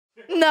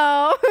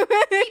No.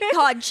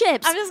 Cod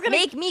chips. I'm just gonna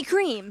make me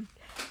cream.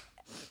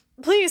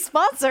 Please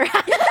sponsor.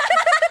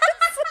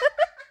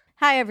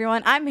 Hi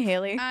everyone, I'm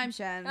Haley. I'm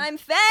Shen. I'm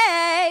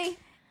Faye.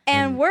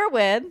 And we're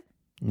with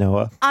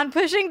Noah. on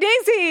Pushing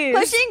Daisies.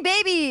 Pushing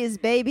babies,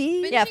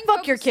 baby. Yeah, Binging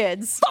fuck your focus.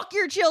 kids. Fuck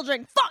your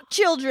children. Fuck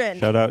children.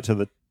 Shout out to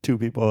the 2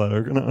 people that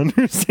are going to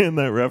understand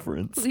that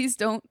reference. Please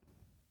don't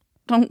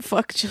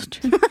fuck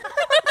children. Shen, who said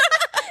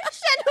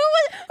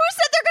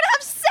they're gonna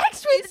have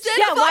sex with Shen?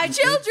 Yeah, Fuck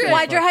children.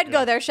 Why'd your head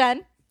go there,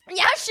 Shen?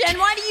 Yeah, Shen,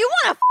 why do you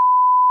want to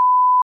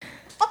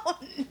Oh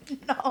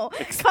no.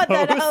 Cut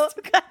that out.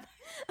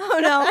 Oh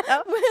no.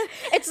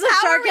 It's the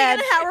shark head.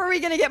 How are we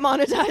gonna get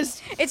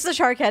monetized? It's the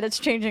shark head. It's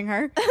changing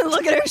her.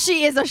 Look at her.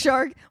 She is a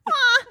shark.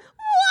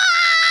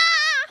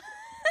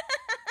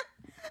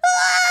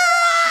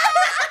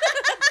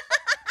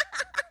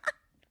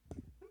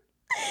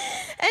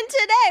 And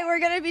today we're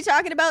going to be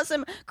talking about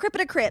some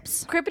Cryptid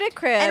Crips. Cryptid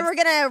Cribs. And we're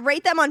going to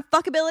rate them on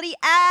fuckability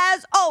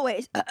as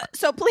always.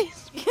 So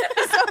please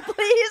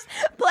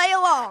play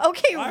along.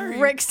 Okay, Sorry.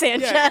 Rick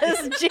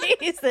Sanchez.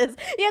 Jesus.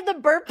 You have the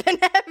burp and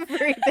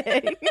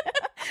everything.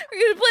 We're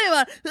going to play them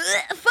on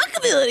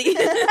fuckability.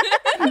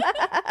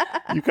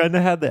 You kind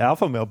of had the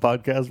Alpha Male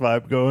podcast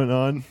vibe going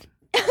on.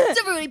 So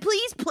everybody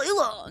please play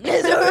along. So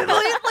everybody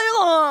please play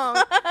along.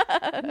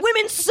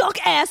 Women suck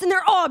ass and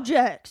they're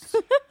objects.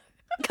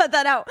 Cut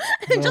that out.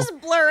 No. Just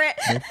blur it.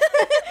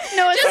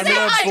 No, it's I'm gonna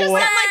Just blur-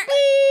 like,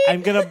 please.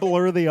 I'm going to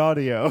blur the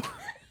audio.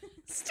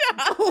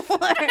 Stop.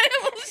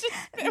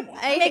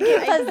 make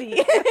it fuzzy.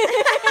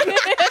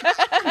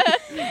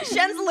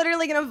 Shen's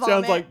literally going to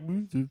vomit. Sounds like...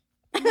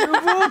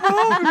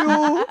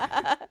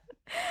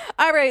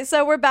 All right,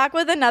 so we're back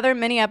with another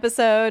mini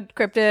episode,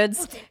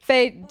 Cryptids.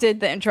 Faye did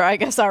the intro, I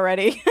guess,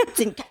 already.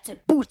 and cats and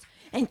boots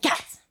and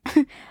cats.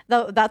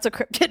 Though that's a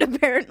cryptid,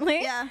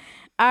 apparently. Yeah.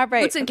 All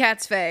right, What's in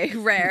Cat's Faye?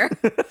 Rare.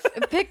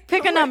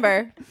 pick a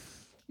number.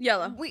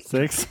 Yellow.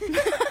 6.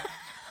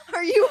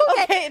 Are you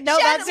okay? Okay, no,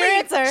 that's your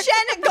answer.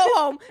 Shen, go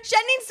home.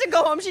 Shen needs to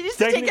go home. She needs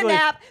to take a Technically-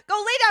 nap. Go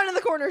lay down in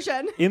the corner,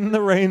 Shen. In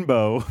the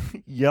rainbow,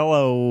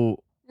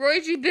 yellow Roy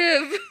G.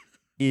 Div.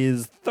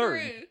 is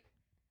 3rd.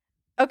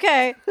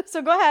 Okay,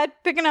 so go ahead,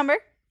 pick a number.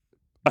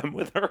 I'm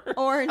with her.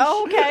 Orange.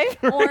 Oh, okay.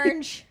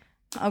 Orange.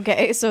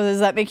 Okay, so does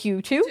that make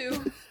you 2?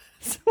 2.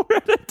 So we're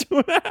at a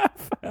 2.5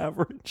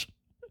 average.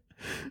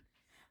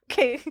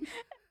 Okay.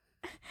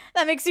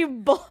 That makes you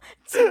you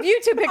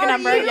 2 pick a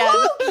number you again.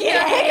 okay?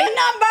 Yeah, pick a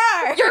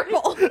number.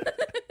 Purple.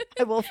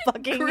 I will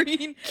fucking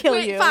Green. kill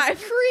Wait, you.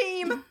 5.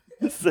 Cream.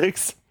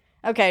 6.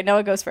 Okay,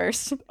 Noah goes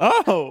first.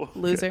 Oh.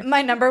 Loser.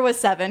 My number was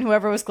 7.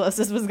 Whoever was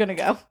closest was gonna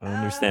go. I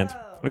understand.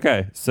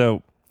 Okay,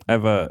 so I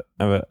have a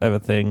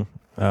thing.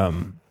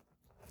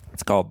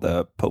 It's called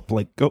the Pope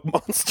Lake Goat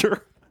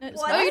Monster. What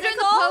Oh, is you're it doing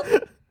called? the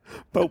Pope?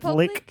 Pope Pope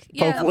Lake. Lake?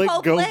 Yeah. Pope Lake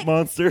Pope Goat Lake.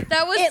 Monster.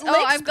 That was. It I'm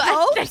licks glad,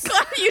 I'm goats?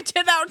 glad you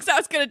did that because I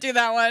was going to do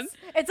that one.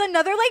 It's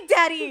another like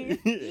daddy.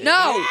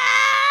 No.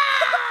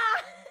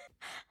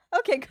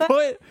 Okay, go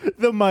ahead. Put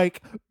the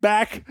mic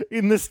back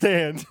in the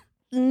stand.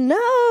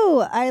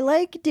 No, I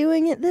like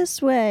doing it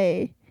this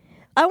way.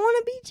 I want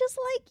to be just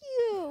like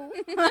you.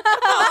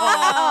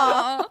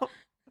 Aw.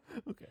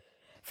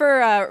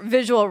 For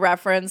visual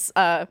reference,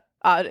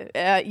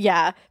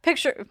 yeah,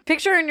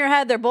 picture in your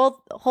head. They're both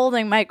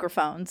holding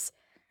microphones.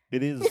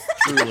 It is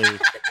truly.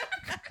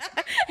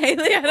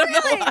 Haley, I don't know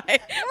Really? why,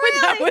 but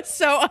that was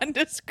so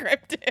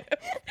undescriptive.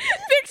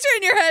 Picture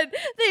in your head,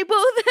 they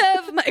both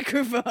have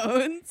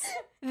microphones.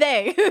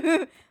 They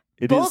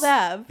It both is.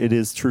 have. It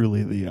is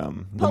truly the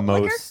Pope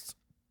liquor? most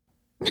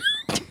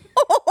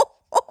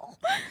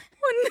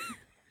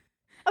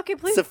Okay,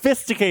 please.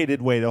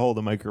 sophisticated way to hold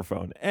a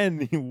microphone.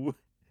 And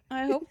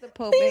I hope the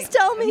Pope Please ain't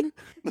tell me.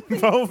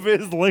 Pope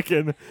is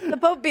licking. The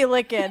Pope be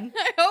licking.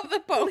 I hope the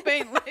Pope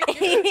ain't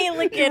licking. He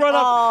licking Run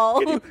up.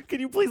 all. Can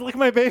you please lick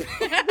my baby?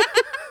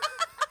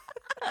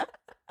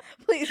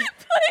 Please,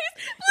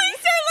 Please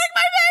don't lick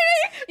my baby.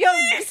 yo,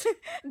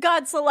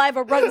 God's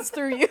saliva runs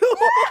through you.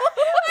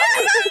 I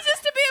need Jesus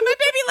to be in my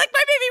baby. Lick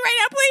my baby right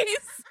now,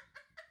 please.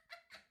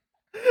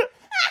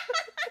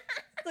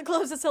 The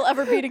closest he'll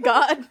ever be to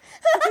God.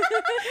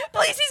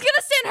 Please, he's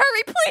gonna sin.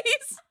 Hurry,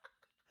 please.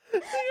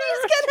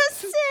 He's gonna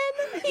sin.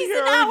 He's The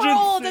an hour urgency.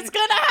 old. It's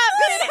gonna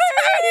happen.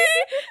 Hurry.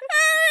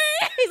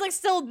 He's like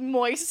still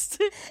moist.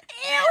 Ew,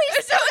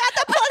 he's still got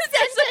the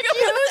placenta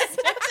juice.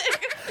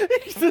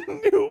 He's a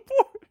newborn.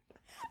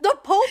 The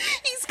Pope.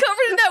 He's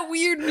covered in that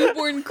weird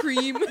newborn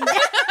cream.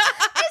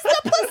 It's the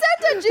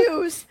placenta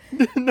juice.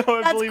 No,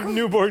 I That's believe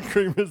newborn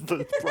cream is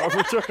the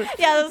proper term.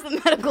 Yeah, that's the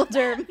medical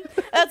term.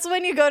 That's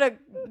when you go to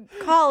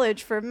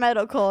college for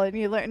medical and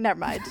you learn. Never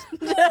mind.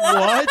 What? Where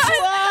were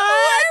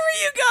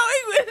you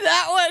going with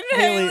that one,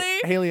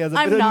 Haley? Haley has a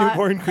I'm bit not. of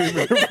newborn cream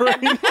in her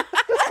brain.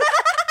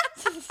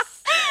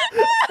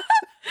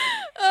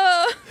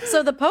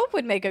 So the Pope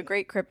would make a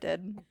great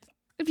cryptid.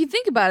 If you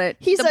think about it,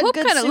 He's the a Pope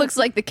good kind of suit. looks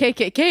like the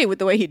KKK with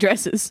the way he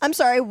dresses. I'm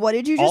sorry, what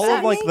did you just All say?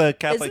 of like the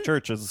Catholic Isn't-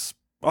 churches.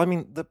 I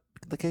mean, the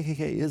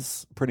KKK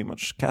is pretty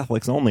much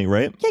Catholics only,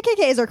 right?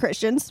 KKKs are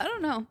Christians. I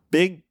don't know.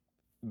 Big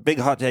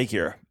hot take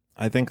here.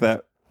 I think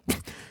that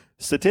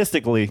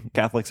statistically,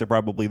 Catholics are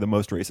probably the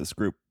most racist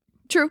group.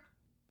 True.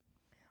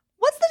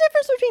 What's the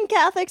difference between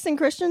Catholics and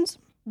Christians?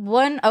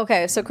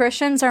 Okay, so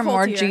Christians are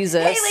more Cultier.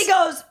 Jesus. Haley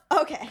goes,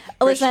 okay.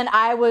 Listen,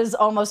 I was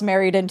almost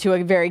married into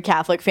a very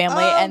Catholic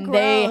family, Oh, and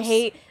they gross.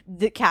 hate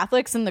the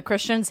Catholics and the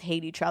Christians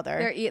hate each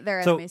other.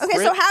 They're So- enemies. Okay,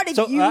 so how did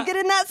you get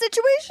in that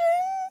situation?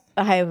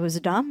 I was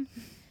dumb.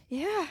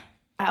 Yeah.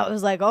 I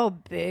was like, oh,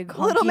 big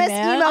hunky Little Miss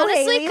man. Emo.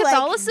 Honestly, Haley, like,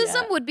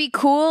 Catholicism would be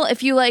cool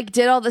if you like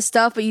did all this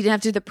stuff, but you didn't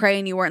have to do the pray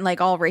and you weren't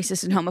like all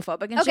racist and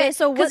homophobic and Okay, shit.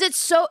 so because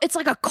it's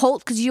like a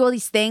cult because you do all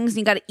these things and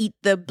you got to eat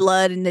the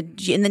blood and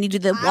then you do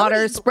the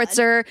water eat blood.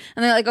 spritzer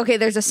and they're like, okay,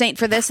 there's a saint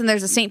for this and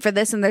there's a saint for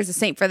this and there's a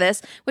saint for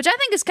this, which I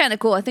think is kind of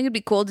cool. I think it'd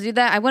be cool to do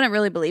that. I wouldn't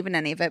really believe in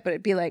any of it, but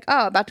it'd be like,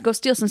 oh, about to go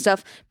steal some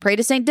stuff. Pray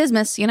to Saint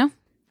Dismas, you know?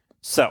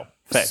 So,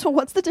 Faye, So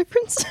what's the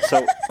difference?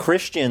 so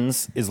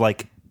Christians is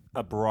like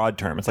a broad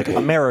term. It's like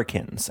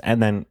Americans,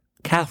 and then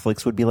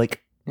Catholics would be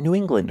like New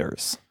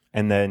Englanders,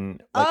 and then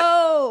like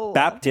oh.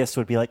 Baptists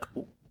would be like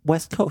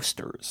West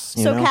Coasters.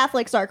 You So know?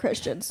 Catholics are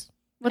Christians.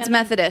 What's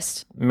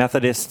Methodist?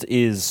 Methodist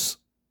is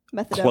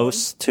Methadone.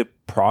 close to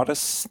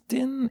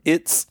Protestant.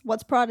 It's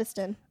What's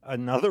Protestant?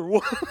 another one.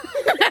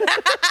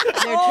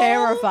 They're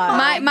terrified.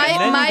 My And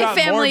then you my got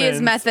family is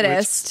Mormons,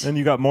 Methodist. Then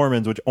you got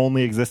Mormons, which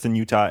only exist in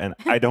Utah, and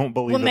I don't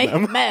believe We'll in make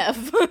them.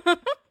 meth.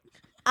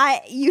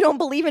 You don't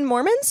believe in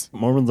Mormons?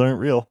 Mormons aren't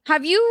real.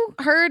 Have you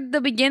heard the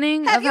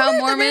beginning Have of you how heard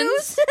the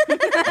Mormons?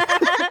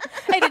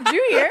 Hey, did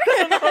you hear?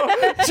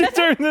 She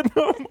turned into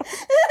a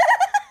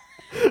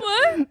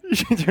What?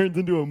 She turned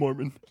into a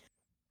Mormon.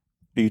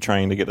 Are you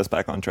trying to get us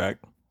back on track?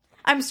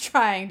 I'm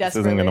trying This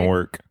desperately. isn't going to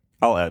work.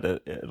 I'll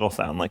edit. It'll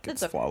sound like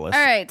it's okay. flawless.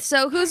 All right,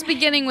 so who's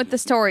beginning with the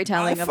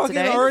storytelling I of fucking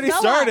today? already Noah.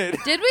 started.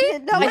 Did we?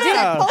 No, I did.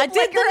 Yeah. I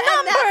did the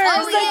numbers.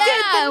 Oh yeah,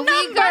 I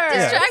did we got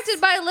numbers.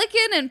 distracted by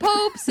licking and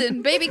popes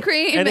and baby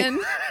cream And and.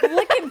 it-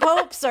 Licking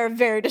popes are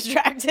very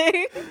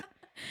distracting.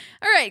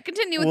 All right,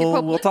 continue with your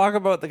pope. We'll talk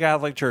about the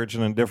Catholic Church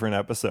in a different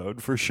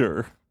episode for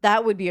sure.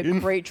 That would be a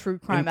great true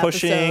crime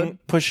And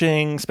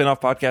pushing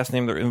spin-off podcast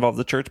name that involves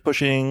the church,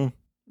 pushing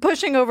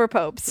Pushing over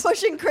popes.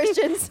 Pushing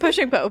Christians.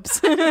 Pushing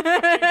popes. Pushing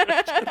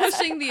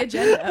the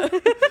agenda.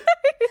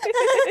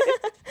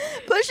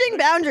 Pushing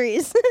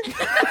boundaries.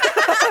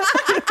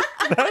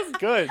 That's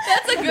good.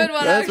 That's a good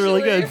one. That's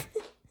really actually.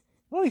 good.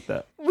 I like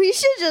that. We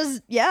should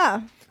just,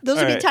 those would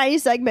All be right. tiny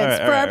segments All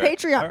right, for all our right,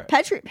 Patreon. all right.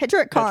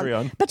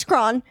 Patreon.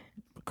 Patreon.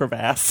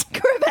 Crevasse.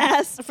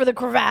 Crevasse. For the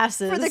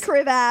crevasses. For the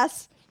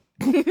crevasse.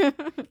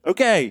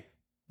 Okay.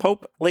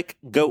 Pope Lick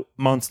Goat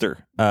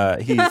Monster. He's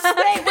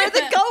Hey, where'd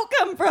the goat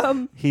come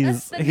from?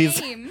 he's That's the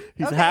he's name.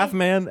 he's Okay. half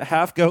man,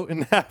 half goat,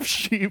 and half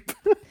sheep.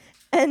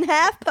 And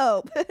half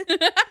pope.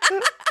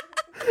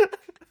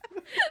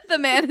 The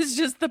man is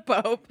just the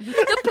pope.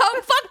 The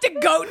pope fucked a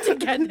goat to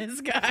get this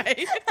guy.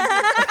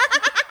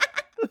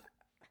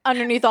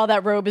 Underneath all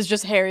that robe is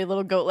just hairy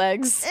little goat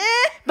legs.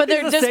 But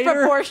they're He's a satyr.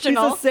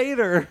 disproportional. He's a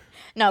satyr.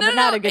 No, but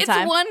not a good it's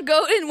time. one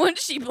goat and one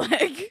sheep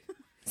leg.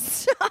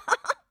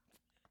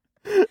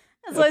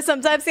 That's why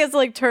sometimes he has to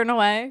like turn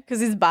away because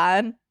he's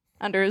buying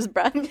under his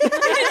breath. It's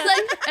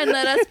like, and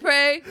let us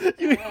pray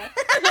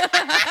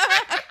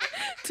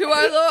to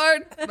our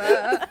Lord.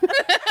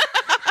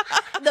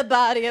 The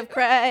body of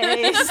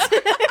Christ.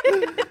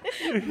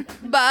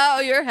 Bow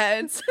your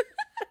heads.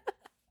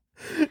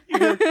 You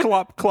hear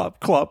clop, clop,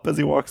 clop as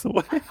he walks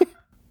away.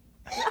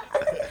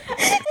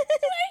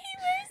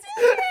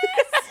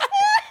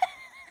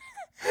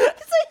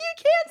 So you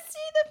can't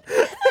see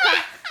them.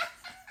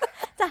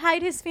 To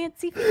hide his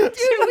fancy feet. Dude, this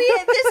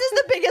is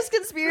the biggest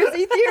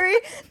conspiracy theory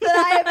that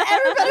I have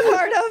ever been a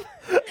part of.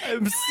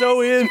 I'm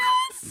so in.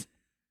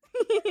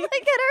 Look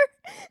at her.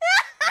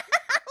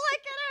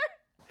 Look at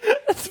her.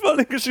 It's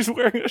funny because she's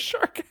wearing a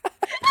shark hat.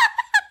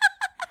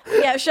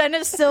 Yeah,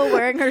 Shenna's still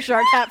wearing her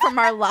shark hat from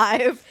our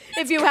live.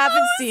 If you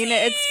haven't seen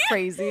it, it's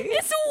crazy.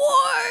 It's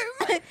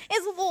warm.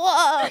 It's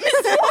warm.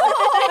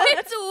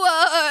 It's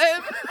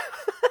warm.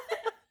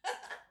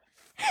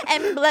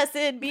 And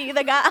blessed be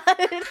the God.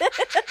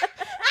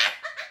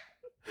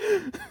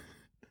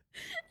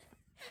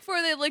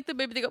 Before they lick the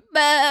baby, they go,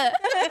 bah.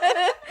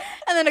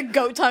 And then a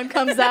goat tongue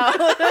comes out.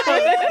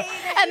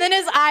 And then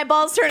his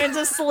eyeballs turn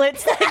into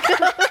slits.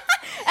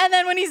 And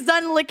then when he's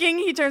done licking,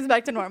 he turns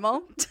back to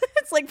normal.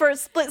 It's like for a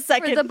split For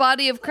second. the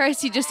body of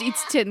Christ, he just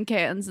eats tin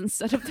cans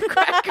instead of the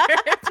cracker.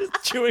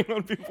 Just chewing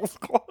on people's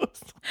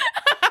clothes.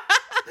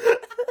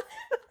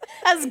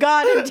 As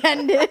God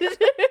intended.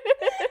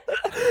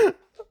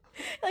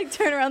 Like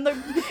turn around you're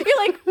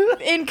like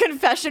in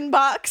confession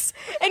box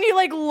and you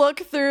like look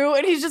through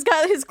and he's just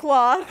got his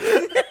claw in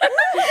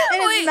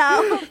his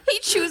mouth. He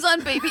chews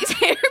on baby's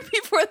hair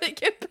before they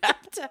get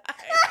baptized.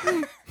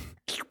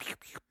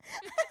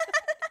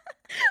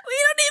 We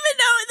don't even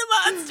know what the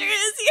monster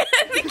is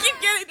yet. We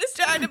keep getting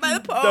distracted by the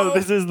pope. No,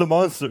 this is the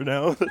monster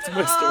now. That's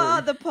my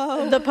story. The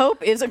pope. The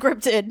Pope is a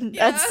cryptid.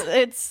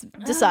 It's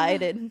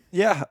decided.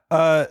 Yeah.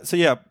 So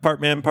yeah, part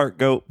man, part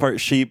goat,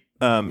 part sheep.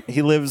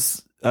 He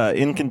lives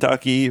in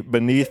Kentucky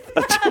beneath a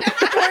Of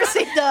course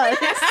he does.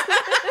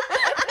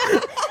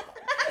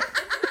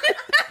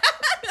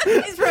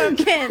 He's from from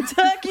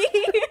Kentucky.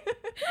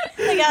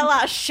 They got a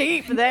lot of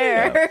sheep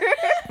there.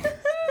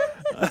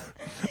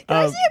 Can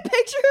I see a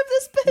picture of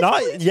this bitch?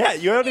 Not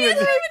yet. You haven't even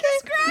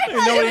described.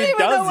 you know what he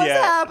does what's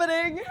yet.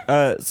 happening.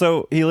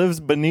 So he lives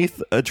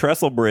beneath a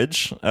trestle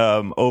bridge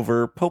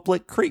over Pope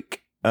Lick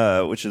Creek,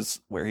 which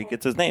is where he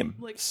gets his name.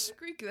 Like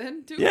Greek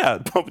then, too. Yeah,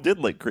 Pope did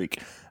Lick Creek.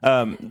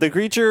 The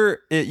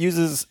creature, it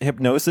uses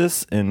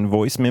hypnosis and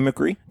voice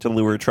mimicry to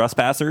lure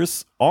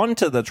trespassers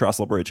onto the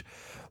trestle bridge,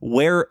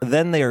 where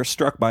then they are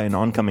struck by an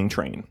oncoming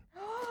train,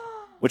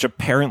 which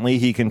apparently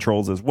he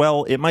controls as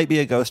well. It might be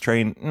a ghost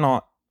train,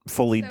 not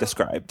fully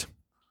described.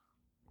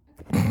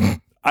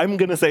 I'm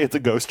gonna say it's a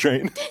ghost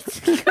train.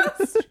 You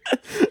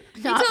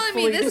telling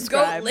me this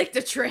goat licked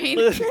a train?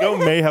 This goat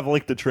may have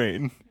licked a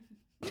train,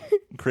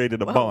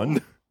 created a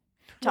bond.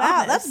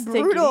 Wow, that's Take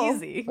it brutal.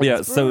 easy.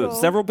 Yeah, so brutal.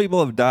 several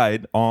people have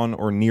died on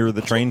or near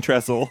the train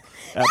trestle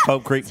at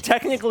Pope Creek.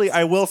 Technically,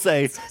 I will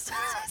say,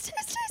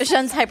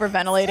 Shen's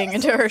hyperventilating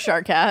into her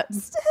shark hat.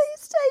 Stay,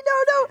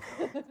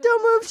 no,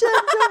 don't move, Shen,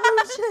 don't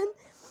move, Shen.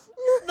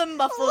 The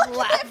muffled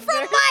laughter.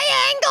 From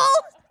my angle.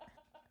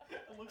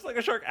 it looks like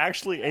a shark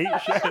actually ate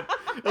Shen.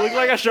 It looked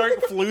like a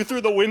shark flew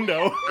through the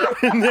window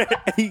and then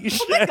ate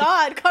Shen.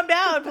 God, come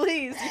down,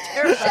 please.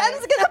 You're terrifying.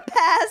 Shen's gonna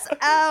pass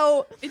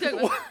out.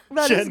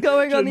 That is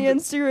going on the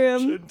Instagram.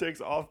 Shen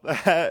takes off the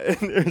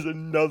hat and there's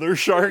another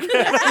shark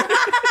head.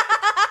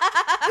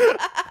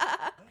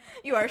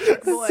 You are a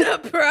shark boy.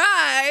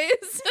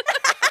 Surprise!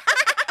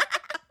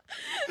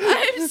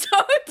 I'm so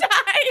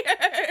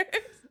tired.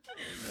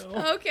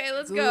 Okay,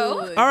 let's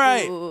go. All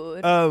right.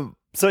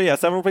 So yeah,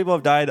 several people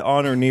have died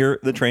on or near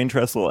the train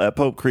trestle at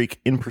Pope Creek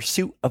in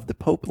pursuit of the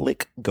Pope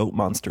Lick goat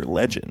monster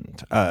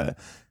legend.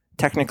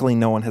 Technically,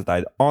 no one has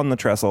died on the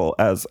trestle,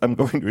 as I'm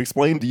going to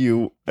explain to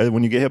you.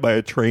 When you get hit by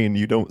a train,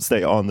 you don't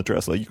stay on the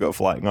trestle; you go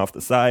flying off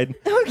the side.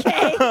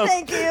 Okay,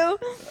 thank you.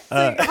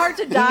 Hard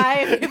to die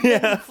if you've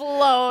been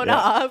flown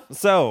off.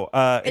 So,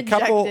 a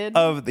couple Ejected.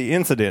 of the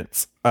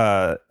incidents.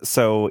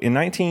 So, in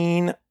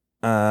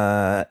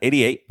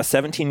 1988, a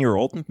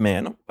 17-year-old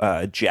man,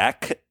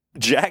 Jack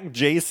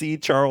J.C.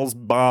 Charles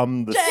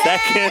Baum the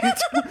second,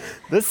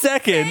 Say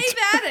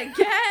that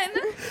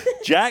again.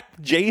 Jack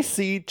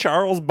J.C.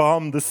 Charles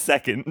Baum the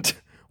second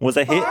was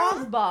a hit.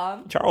 Charles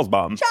Bomb. Charles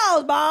Baum.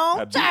 Charles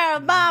Baum.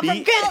 Charles Bomb from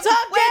B-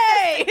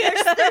 Kentucky.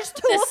 There's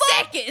two The of them.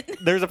 second.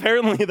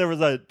 There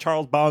was a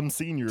Charles Baum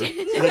Senior.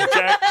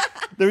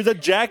 There was a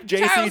Jack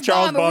J.C.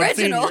 Charles Baum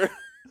original. Senior.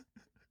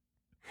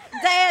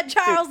 Dad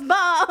Charles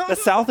Bomb. The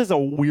South is a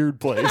weird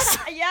place.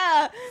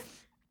 Yeah.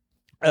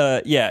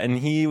 Yeah, and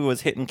he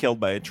was hit and killed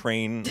by a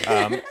train.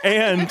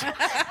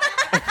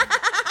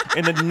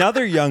 And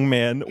another young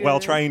man, while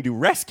trying to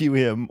rescue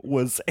him,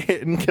 was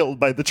hit and killed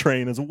by the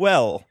train as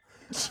well.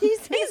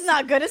 Jesus. He's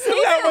not good as he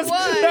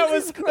That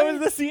was is.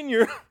 the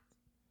senior.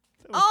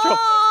 Oh, No,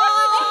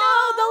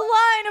 the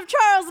line of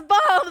Charles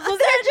Bombs was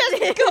they're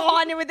ended. just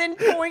gone within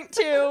point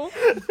two.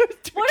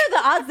 What are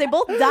the odds they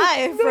both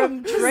die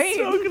from trains?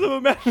 So, because I'm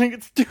imagining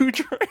it's two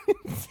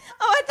trains.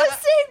 Oh, at the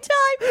same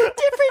time,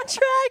 different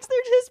tracks.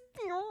 They're just.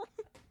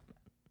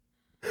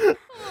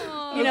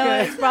 You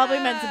know, it's probably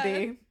meant to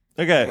be.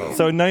 Okay,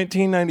 so in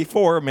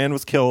 1994, a man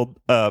was killed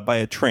by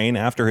a train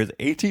after his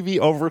ATV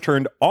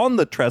overturned on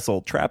the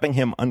trestle, trapping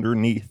him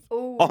underneath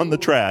on the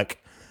track.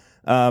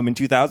 In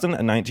 2000, a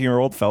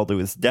 19-year-old fell to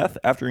his death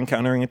after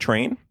encountering a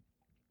train.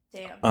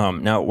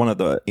 Damn. Now, one of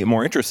the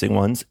more interesting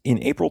ones,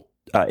 in April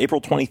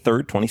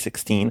 23rd,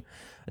 2016,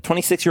 a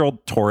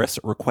 26-year-old tourist,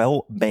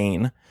 Raquel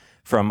Bain,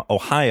 from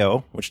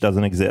Ohio, which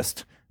doesn't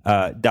exist,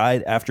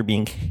 died after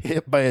being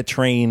hit by a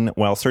train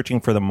while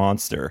searching for the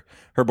monster.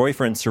 Her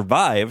boyfriend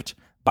survived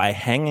by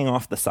hanging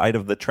off the side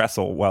of the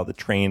trestle while the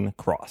train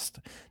crossed.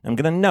 I'm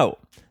going to note,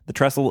 the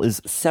trestle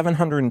is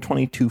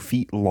 722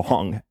 feet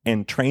long,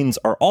 and trains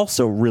are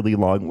also really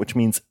long, which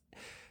means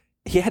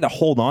he had to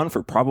hold on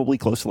for probably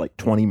close to like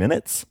 20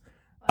 minutes.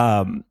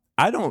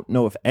 I don't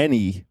know if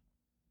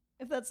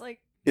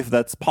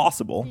that's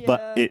possible,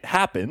 but it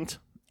happened.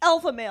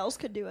 Alpha males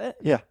could do it.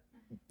 Yeah.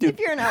 Dude, If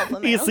you're an alpha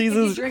he male. sees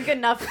You his, drink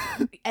enough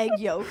egg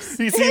yolks.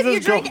 he sees If you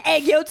his girl. drink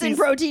egg yolks and he's-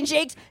 protein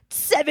shakes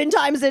 7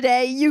 times a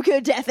day, you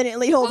could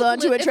definitely hold on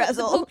to a If the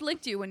trestle. Pope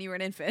licked you when you were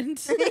an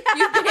infant, you'd be able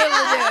to do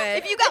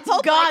it. If you got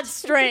Pope God's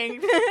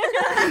strength.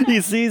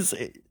 He sees,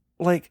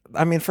 like,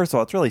 I mean, first of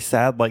all, it's really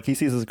sad. Like, he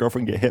sees his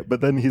girlfriend get hit,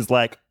 but then he's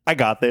like, I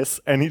got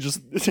this. And he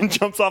just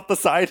jumps off the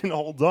side and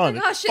holds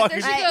on. Oh shit, there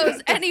Fucking- she goes.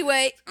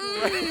 Anyway,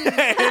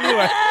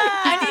 Anyway,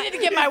 I needed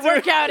to get my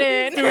workout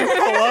in. doing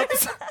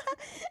pull-ups.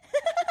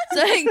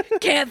 saying,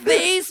 can't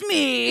face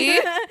me.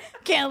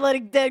 Can't let a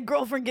dead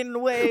girlfriend get in the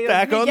way. of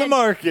Back me on the getting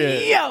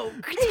market.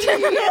 Yoked.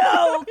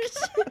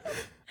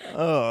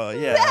 Oh,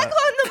 yeah. back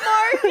on the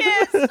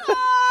market.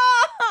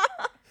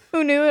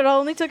 Who knew it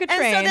only took a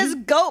train? And so this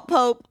goat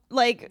pope,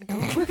 like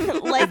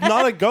It's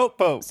not a goat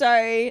pope.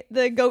 sorry,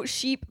 the goat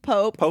sheep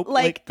pope, Pope,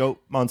 like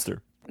goat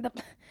monster.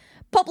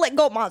 pope like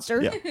goat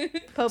monster. Yeah.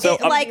 Pope- So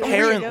It, like,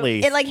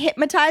 apparently, It like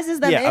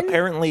hypnotizes them yeah, in.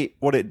 apparently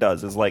what it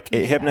does is like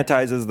it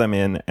hypnotizes them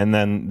in, and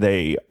then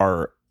they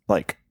are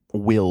like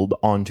willed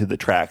onto the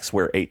tracks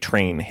where a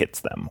train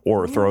hits them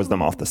or throws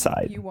them off the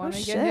side. You want to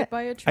Oh, get shit. hit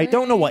by a train? I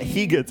don't know what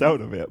he gets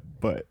out of it,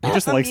 but he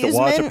just likes to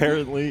watch, Amusement.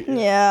 apparently.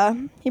 Yeah,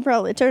 he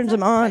probably turns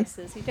them on.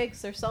 He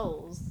takes their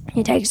souls.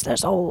 He takes their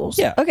souls.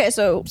 Yeah. Okay,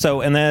 so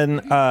So, and then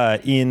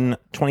in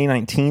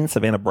 2019,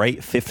 Savannah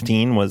Bright,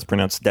 15, was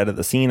pronounced dead at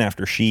the scene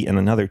after she and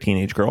another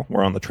teenage girl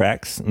were on the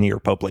tracks near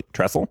Pope Lake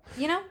Trestle.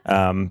 You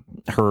know?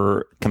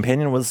 Her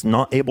companion was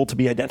not able to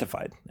be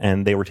identified,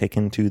 and they were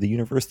taken to the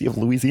University of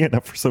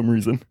Louisiana for some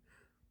reason.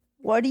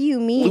 what do you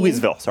mean?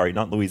 Louisville, sorry,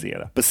 not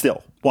Louisiana, but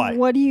still, why?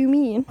 What do you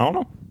mean? I don't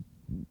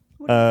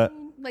know.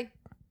 Like,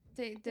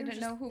 they didn't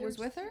know who was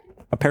with her?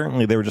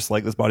 Apparently, they were just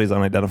like, this body's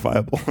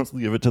unidentifiable. Let's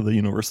give it to the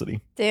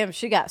university. Damn,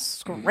 she got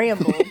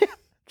scrambled.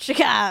 She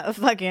got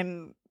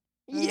fucking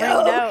Yoked.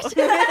 out.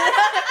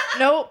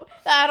 Nope,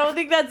 I don't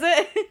think that's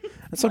it.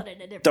 So,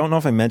 don't know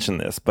if I mentioned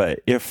this, but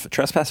if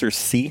trespassers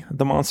see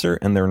the monster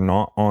and they're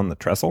not on the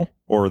trestle,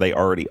 or they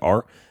already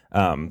are,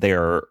 they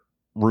are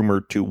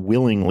rumored to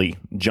willingly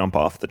jump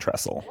off the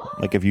trestle.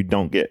 Like if you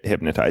don't get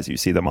hypnotized, you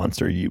see the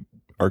monster, you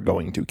are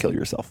going to kill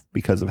yourself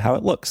because of how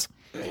it looks.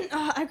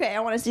 Okay, I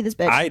want to see this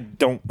bitch. I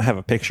don't have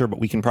a picture, but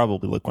we can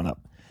probably look one up.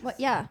 What?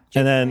 Yeah.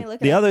 And Let me then look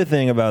it the up. other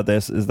thing about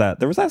this is that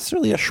there was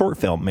actually a short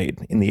film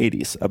made in the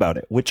 80s about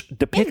it, which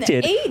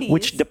depicted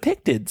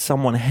 80s?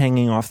 someone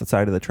hanging off the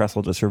side of the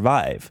trestle to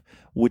survive,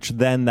 which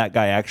then that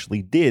guy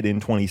actually did in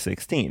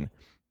 2016.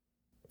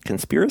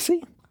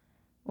 Conspiracy?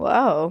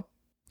 Whoa.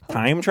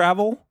 Time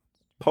travel?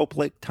 Pope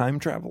Lake time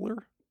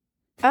traveler?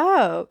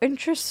 Oh,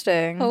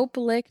 interesting. Hope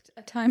licked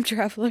a time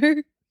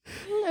traveler.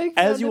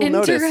 As you will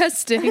notice,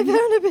 Interesting. I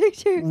found a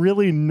picture.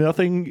 really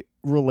nothing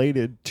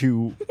related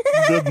to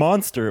the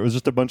monster. It was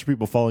just a bunch of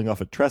people falling off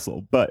a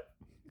trestle, but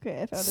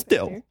Okay, I found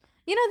still. a picture.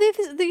 You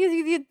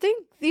know, you'd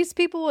think these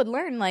people would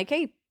learn, like,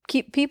 hey,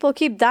 keep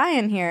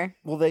dying here.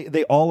 Well,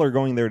 they all are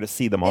going there to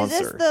see the Is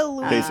monster. this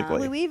the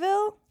basically.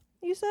 Louisville?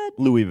 You said?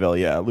 Louisville,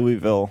 yeah.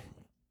 Louisville,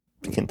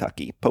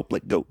 Kentucky. Pope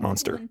Lake goat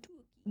monster.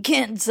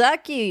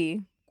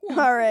 Kentucky.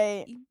 All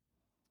right.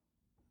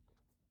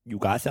 You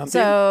got something?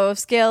 So,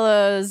 scale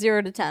of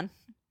 0 to 10.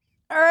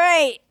 All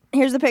right.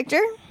 Here's the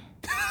picture.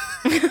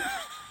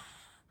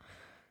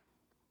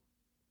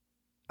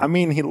 I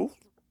mean,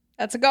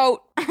 That's a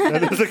goat.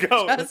 that is a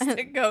goat. That's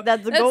a goat.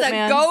 That's a That's goat, a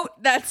man. goat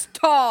that's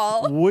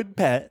tall. Wood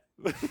pet.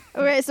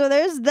 Okay, so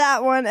there's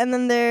that one, and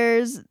then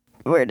there's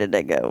where did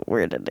it go?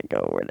 Where did it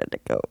go? Where did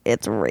it go?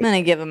 It's right. I'm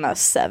gonna give him a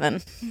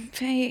 7.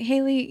 Hey,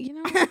 Haley, you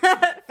know.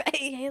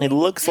 It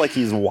looks like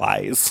he's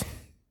wise.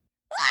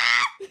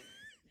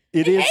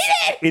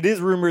 It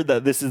is rumored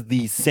that this is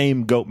the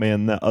same goat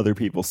man that other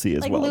people see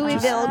as Like well.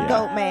 Louisville Just-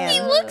 goat man.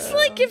 He looks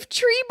like if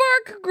tree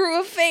bark grew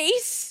a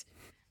face.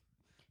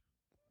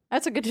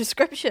 That's a good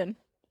description.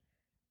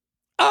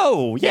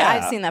 Oh, yeah.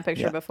 I've seen that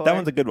picture before. That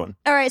one's a good one.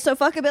 All right, so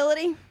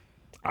fuckability.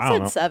 I don't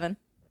know. Said 7.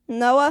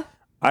 Noah.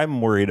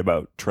 I'm worried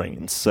about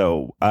trains,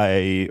 so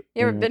You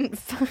ever been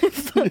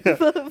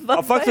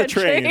I'll fuck the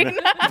train. You're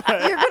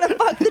gonna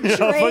fuck the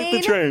train. I'll fuck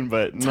the train,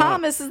 but no.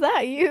 Thomas, is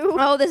that you?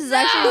 Oh, this is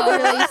actually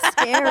really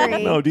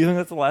scary. No, do you think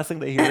that's the last thing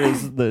they hear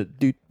is the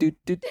do do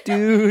do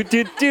do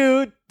do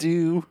do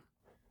do?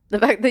 The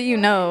fact that you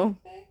know.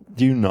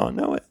 Do you not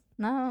know it?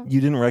 No. You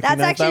didn't recognize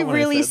That's actually that when I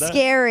really said that?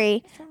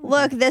 scary.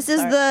 Look, this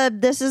is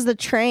the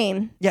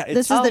train. Yeah, it's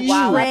This is the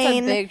Wow, that's a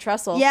train. big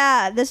trestle.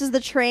 Yeah, this is the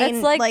train.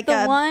 It's like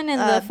the a- one in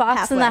a the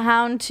Fox and the pathway.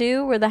 Hound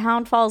 2 where the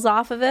hound falls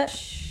off of it.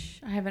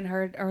 I haven't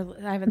heard or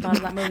I haven't thought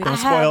of that movie.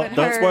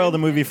 Don't spoil the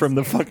movie from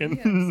the fucking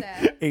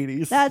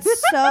 80s. That's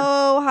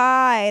so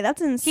high.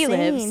 That's insane.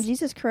 lives.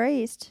 Jesus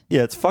Christ.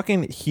 Yeah, it's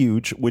fucking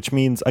huge, which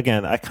means,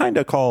 again, I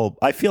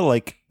feel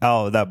like,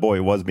 oh, that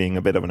boy was being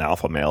a bit of an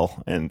alpha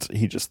male, and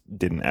he just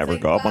didn't ever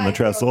go up on the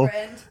trestle.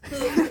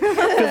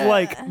 Because,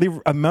 like,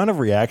 the amount of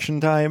reaction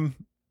time,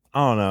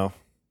 I don't know.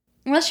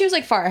 Unless she was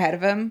like far ahead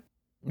of him.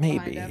 Maybe,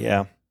 Behind him.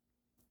 yeah.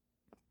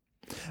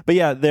 But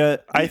yeah,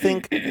 I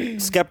think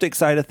skeptic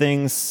side of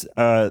things,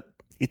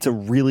 it's a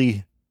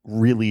really,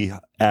 really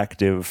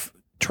active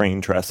train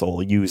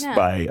trestle used Yeah.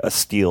 by a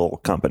steel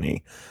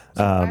company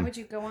Why would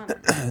you go on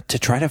it? to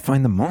try to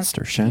find the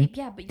monster, Shen.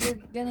 Yeah, but you're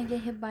gonna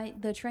get hit by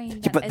the train Yeah,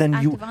 that but is then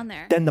active on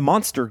there. then the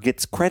monster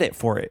gets credit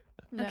for it.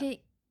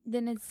 Okay,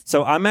 then it's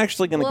So I'm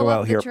actually going to Blow go up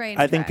out the here. train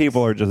I think tracks.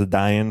 people are just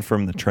dying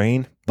from the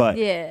train, but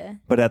Yeah.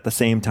 at the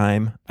same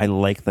time, I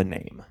like the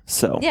name.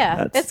 So Yeah,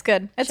 that's- it's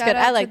good. It's Shout good.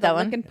 out I to like the that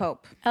one. Lickin'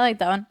 Pope. I like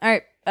that one. All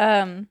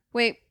right.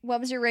 Wait, what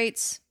was your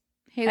rates?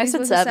 Haley's said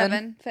was 7. a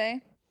 7.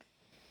 Faye?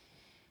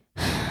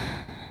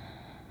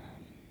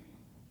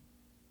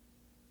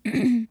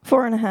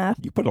 4.5.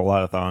 you put a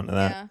lot of thought into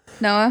that. Yeah.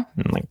 Noah?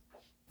 I'm like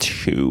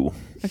 2.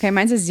 Okay,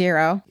 mine's a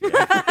 0.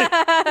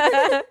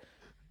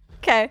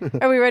 Okay.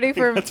 Are we ready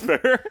for That's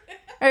fair.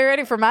 Are you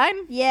ready for mine?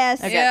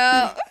 Yes.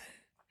 Yeah.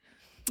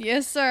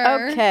 Yes,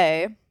 sir.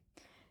 Okay.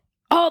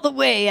 All the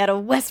way out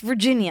of West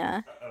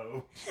Virginia.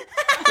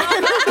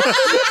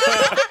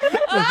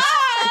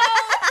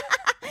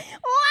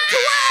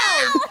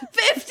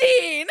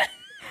 15.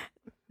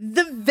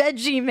 The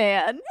Veggie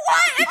Man.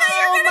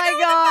 Oh my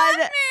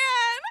god.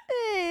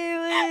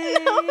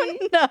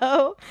 Oh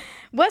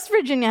West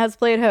Virginia has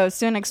played host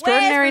to an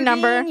extraordinary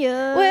number.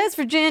 West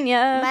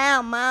Virginia.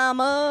 My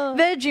mama.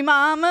 Veggie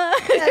mama.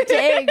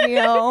 Take me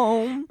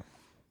home.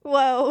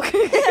 Whoa.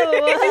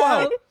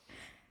 Whoa.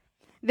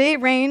 They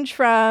range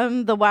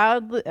from the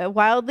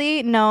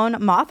wildly known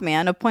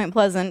Mothman of Point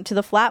Pleasant to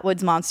the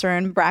Flatwoods Monster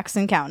in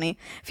Braxton County.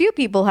 Few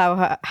people,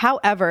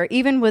 however,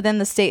 even within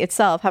the state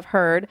itself, have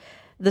heard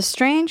the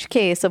strange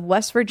case of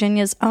West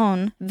Virginia's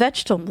own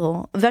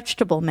vegetable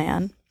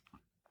man.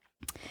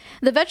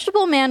 The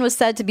vegetable man was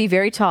said to be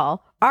very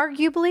tall,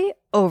 arguably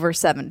over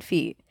 7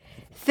 feet.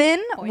 Thin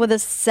with a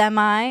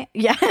semi-human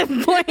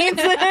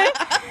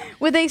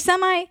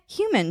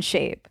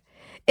shape.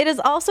 It has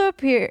also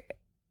appeared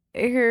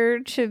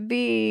to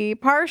be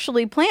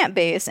partially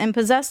plant-based and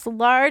possessed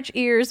large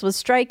ears with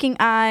striking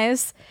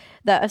eyes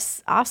that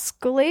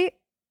oscillated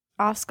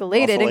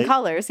in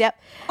colors.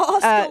 Yep,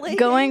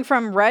 going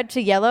from red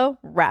to yellow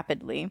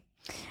rapidly.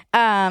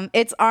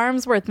 Its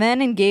arms were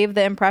thin and gave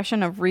the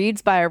impression of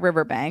reeds by a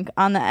riverbank.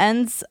 On the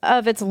ends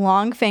of its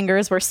long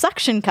fingers were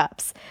suction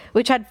cups,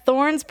 which had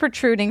thorns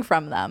protruding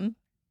from them.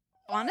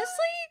 Honestly,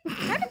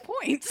 kind of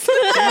points.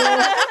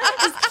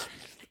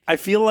 I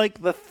feel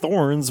like the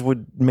thorns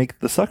would make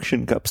the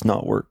suction cups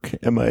not work.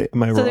 Am I So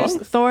wrong? there's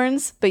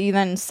thorns, but you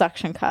then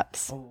suction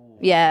cups.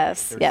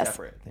 Yes.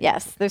 separate.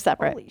 Yes, they're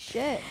separate. Holy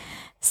shit.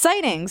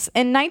 Sightings.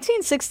 In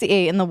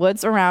 1968 in the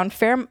woods around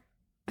Fairmont?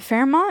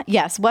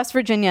 Yes, West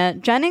Virginia,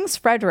 Jennings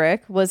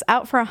Frederick was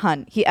out for a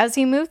hunt. As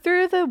he moved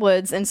through the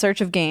woods in search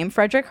of game,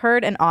 Frederick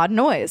heard an odd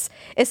noise.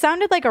 It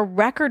sounded like a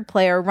record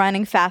player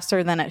running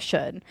faster than it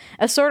should,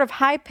 a sort of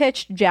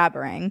high-pitched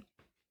jabbering.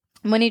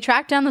 When he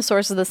tracked down the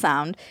source of the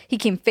sound, he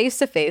came face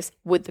to face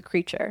with the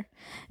creature.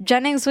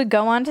 Jennings would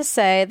go on to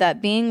say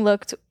that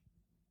the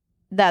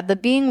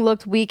being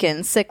looked weak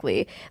and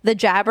sickly. The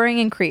jabbering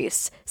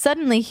increased.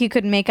 Suddenly he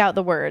could make out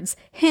the words,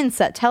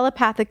 hints at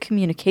telepathic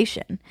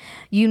communication.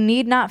 You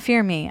need not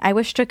fear me. I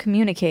wish to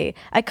communicate.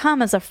 I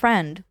come as a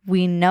friend.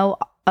 We know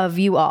of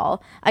you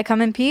all. I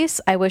come in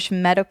peace. I wish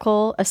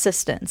medical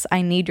assistance.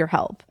 I need your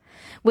help.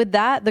 With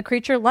that, the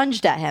creature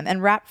lunged at him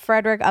and wrapped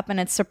Frederick up in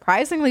its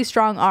surprisingly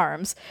strong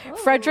arms. Oh.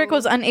 Frederick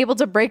was unable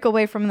to break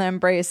away from the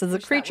embrace as the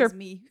creature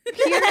pierced.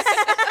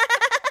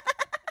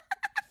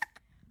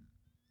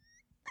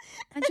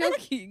 I'm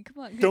joking.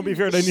 Come on. Don't be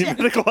feared. I need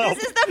medical help.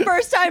 This is the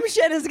first time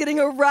Shen is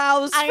getting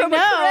aroused I from know. a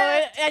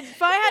crit.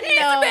 If I had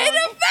known. He's made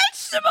of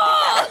vegetable.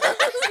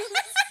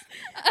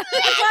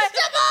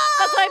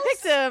 That's why I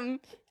picked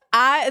him.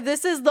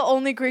 This is the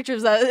only creature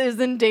that is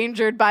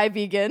endangered by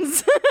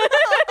vegans.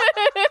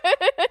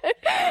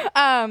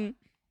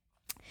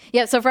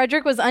 So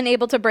Frederick was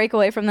unable to break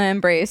away from the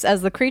embrace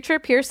as the creature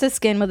pierced his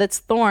skin with its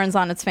thorns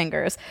on its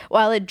fingers.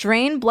 While it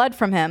drained blood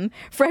from him,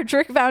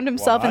 Frederick found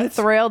himself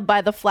enthralled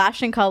by the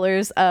flashing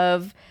colors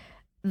of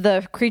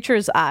the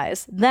creature's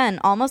eyes. Then,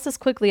 almost as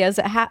quickly as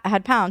it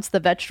had pounced, the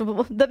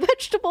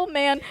vegetable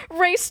man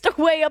raced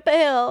away up a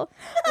hill,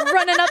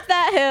 running up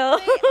that hill.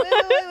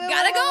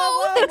 Gotta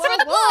go. Thanks for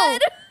the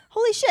blood.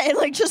 Holy shit, it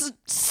like just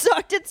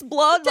sucked its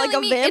blood like a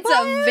vampire? It's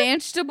a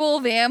vegetable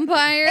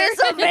vampire.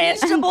 It's a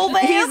vegetable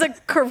vampire? He's a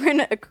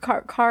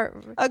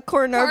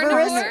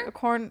carnivorous?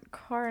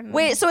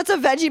 Wait, so it's a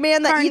veggie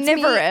man that eats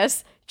meat?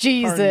 Carnivorous.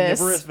 Jesus.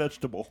 Carnivorous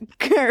vegetable.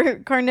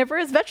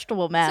 Carnivorous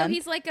vegetable man. So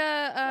he's like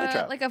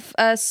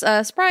a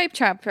spry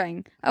trap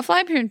thing. A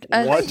fly trap.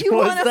 What you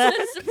was want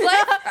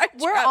that?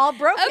 We're all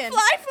broken. A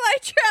fly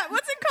trap.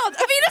 What's it called? A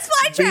Venus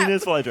flytrap.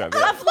 Venus flytrap. A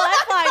Yeah.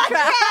 fly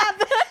trap.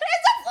 It's a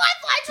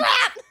fly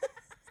trap!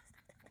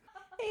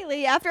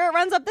 Haley, after it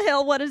runs up the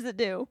hill, what does it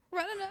do?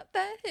 Running up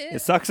that hill.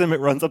 It sucks him. It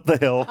runs up the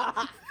hill.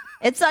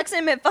 It sucks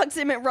him, it fucks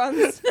him, it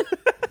runs.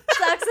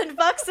 Sucks and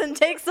fucks and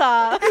takes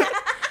off.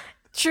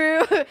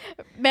 True.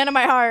 Man of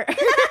my heart.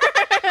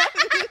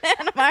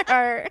 Man of my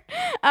heart.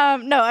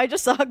 No, I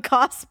just saw a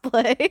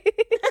cosplay.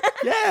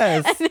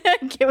 Yes. And I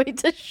can't wait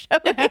to show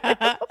you.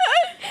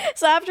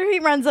 So after he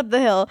runs up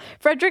the hill,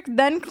 Frederick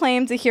then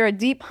claimed to hear a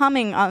deep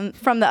humming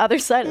from the other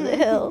side of the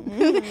hill.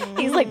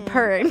 He's like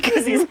purring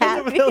because he's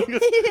happy.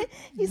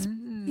 He's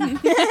purring.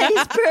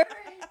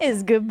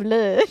 It's good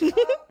blood.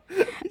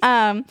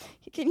 Can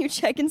you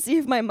check and see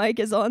if my mic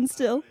is on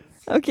still?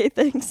 Okay,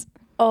 thanks.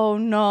 Oh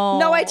no.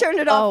 No, I turned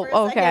it off for a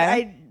okay.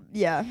 second.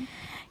 Yeah.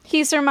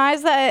 He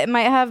surmised that it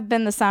might have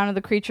been the sound of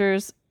the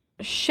creature's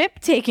ship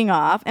taking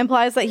off,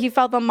 implies that he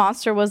felt the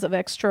monster was of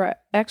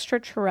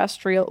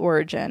extraterrestrial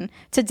origin.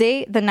 To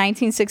date, the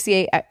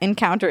 1968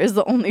 encounter is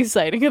the only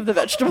sighting of the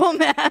vegetable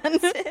man.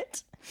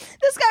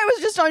 This guy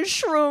was just on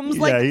shrooms,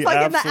 like Yeah,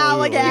 fucking the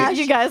absolutely. Allagash.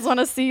 You guys want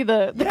to see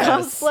the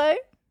Yes. cosplay?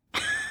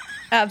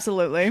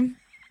 Absolutely.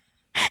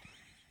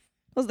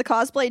 Was the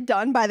cosplay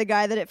done by the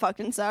guy that it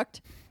fucking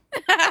sucked?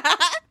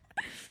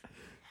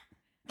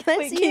 Can I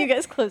Wait, see can it? you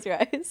guys close your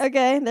eyes?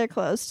 Okay, they're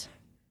closed.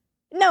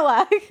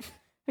 No,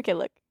 okay,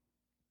 look.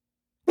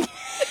 It's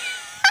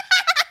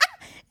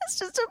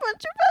just a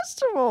bunch of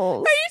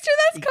vegetables. Are you sure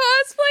that's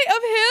cosplay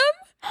of him?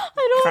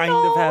 I don't Kind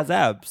know. of has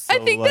abs. I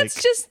so, think like,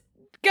 that's just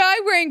guy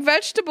wearing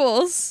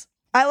vegetables.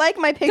 I like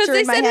my Because picture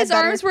they in my said head his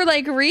better. arms were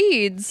like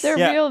reeds. They're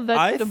real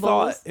vegetables. I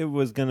thought it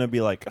was gonna be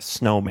like a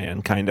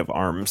snowman kind of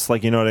arms,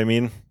 like, you know what I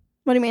mean?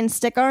 What do you mean,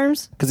 stick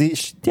arms? Because he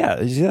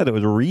said it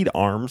was reed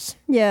arms.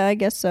 Yeah, I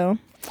guess so.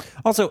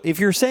 Also, if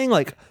you're saying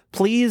like,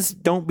 please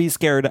don't be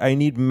scared, I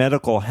need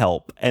medical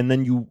help, and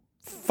then you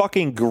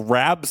fucking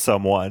grab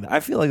someone, I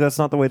feel like that's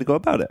not the way to go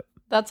about it.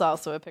 That's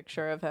also a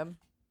picture of him.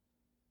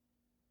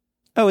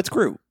 Oh, it's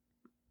Groot.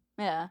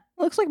 Yeah.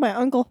 Looks like my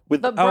uncle.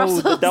 With The the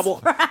Brussels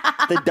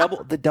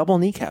the double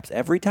kneecaps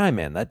every time,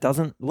 man. That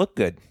doesn't look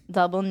good.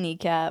 Double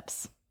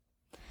kneecaps.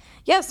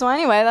 Yeah, so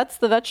anyway, that's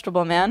the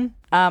vegetable man.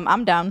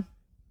 I'm down.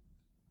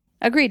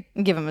 Agreed.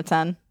 Give him a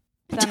 10.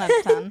 10 out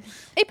of 10.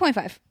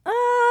 8.5.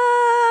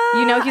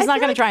 You know, he's I not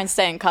feel going to try and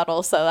stay and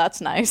cuddle, so that's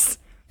nice.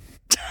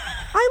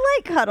 I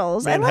like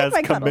cuddles. Man I like has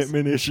my cuddles.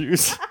 commitment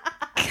issues.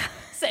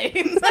 Same.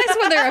 It's nice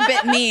when they're a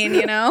bit mean,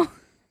 you know?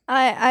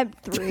 I'm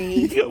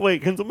 3.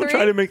 Wait, can someone 3?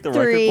 try to make the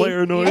 3. record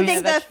player noise? I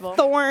think the Vegetable.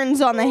 thorns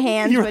on the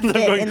hands would You're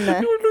fit going- in the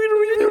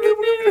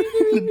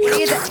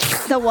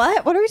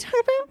what? What are we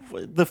talking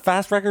about? The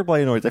fast record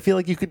player noise. I feel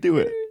like you could do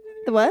it.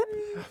 The what?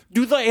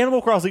 Do the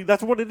Animal Crossing.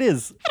 That's what it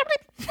is.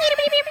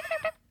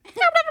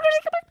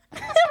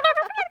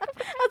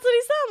 That's what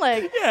he sound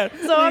like. Yeah.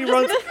 So I'm he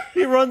just runs.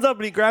 He runs up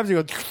and he grabs you.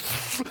 And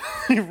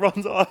he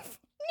runs off.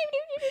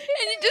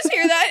 And you just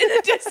hear that in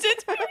the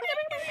distance.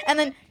 And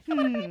then,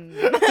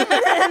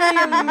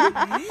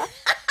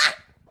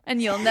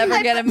 And you'll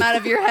never get him out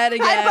of your head I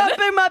again. bump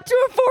him up to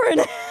a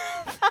 4.5.